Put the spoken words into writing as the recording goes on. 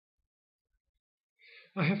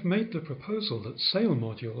I have made the proposal that sail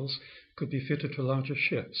modules could be fitted to larger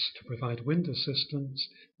ships to provide wind assistance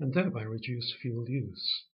and thereby reduce fuel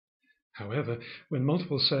use. However, when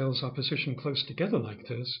multiple sails are positioned close together like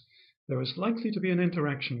this, there is likely to be an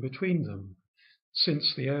interaction between them,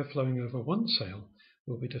 since the air flowing over one sail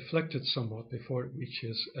will be deflected somewhat before it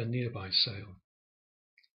reaches a nearby sail.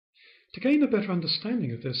 To gain a better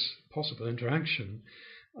understanding of this possible interaction,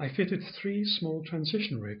 I fitted 3 small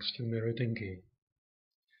transition rigs to mirror dinghy.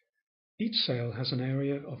 Each sail has an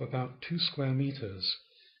area of about 2 square meters,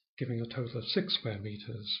 giving a total of 6 square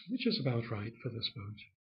meters, which is about right for this boat.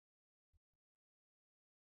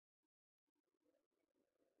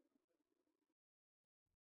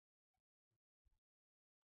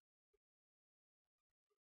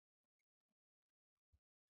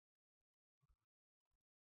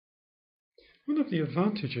 One of the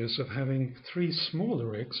advantages of having 3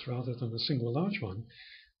 smaller rigs rather than a single large one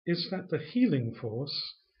is that the heeling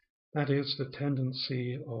force, that is, the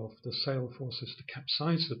tendency of the sail forces to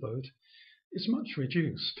capsize the boat, is much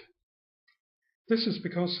reduced. This is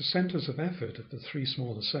because the centers of effort of the 3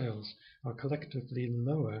 smaller sails are collectively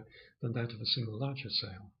lower than that of a single larger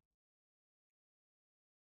sail.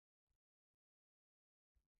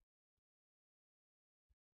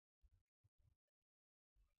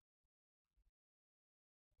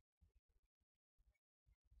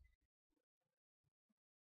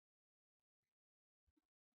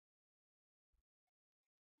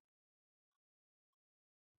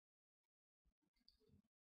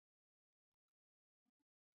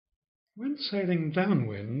 When sailing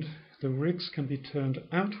downwind, the rigs can be turned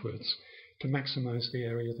outwards to maximize the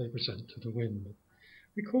area they present to the wind.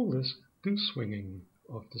 We call this goose winging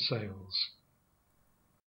of the sails.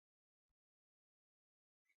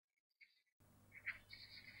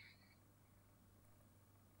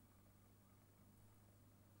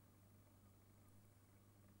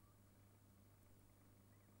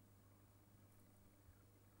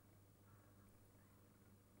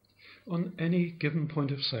 On any given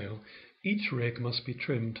point of sail, each rig must be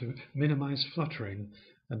trimmed to minimize fluttering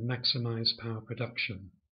and maximize power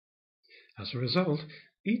production. As a result,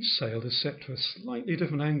 each sail is set to a slightly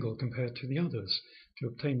different angle compared to the others to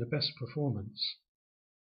obtain the best performance.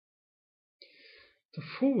 The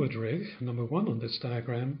forward rig, number 1 on this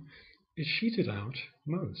diagram, is sheeted out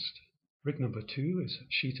most. Rig number 2 is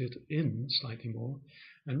sheeted in slightly more,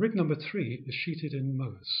 and rig number 3 is sheeted in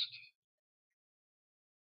most.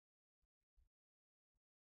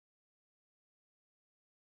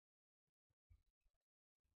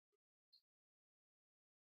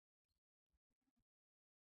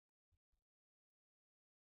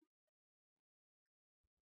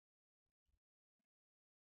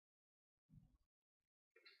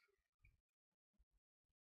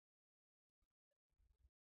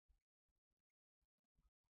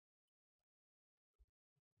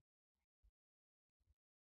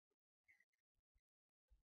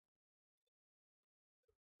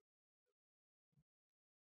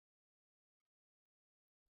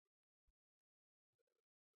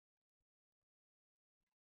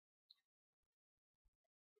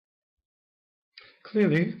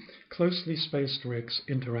 Clearly, closely spaced rigs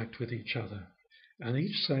interact with each other, and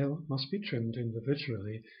each sail must be trimmed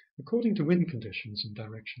individually according to wind conditions and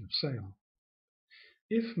direction of sail.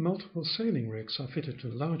 If multiple sailing rigs are fitted to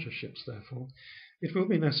larger ships, therefore, it will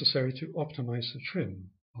be necessary to optimize the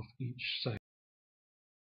trim of each sail.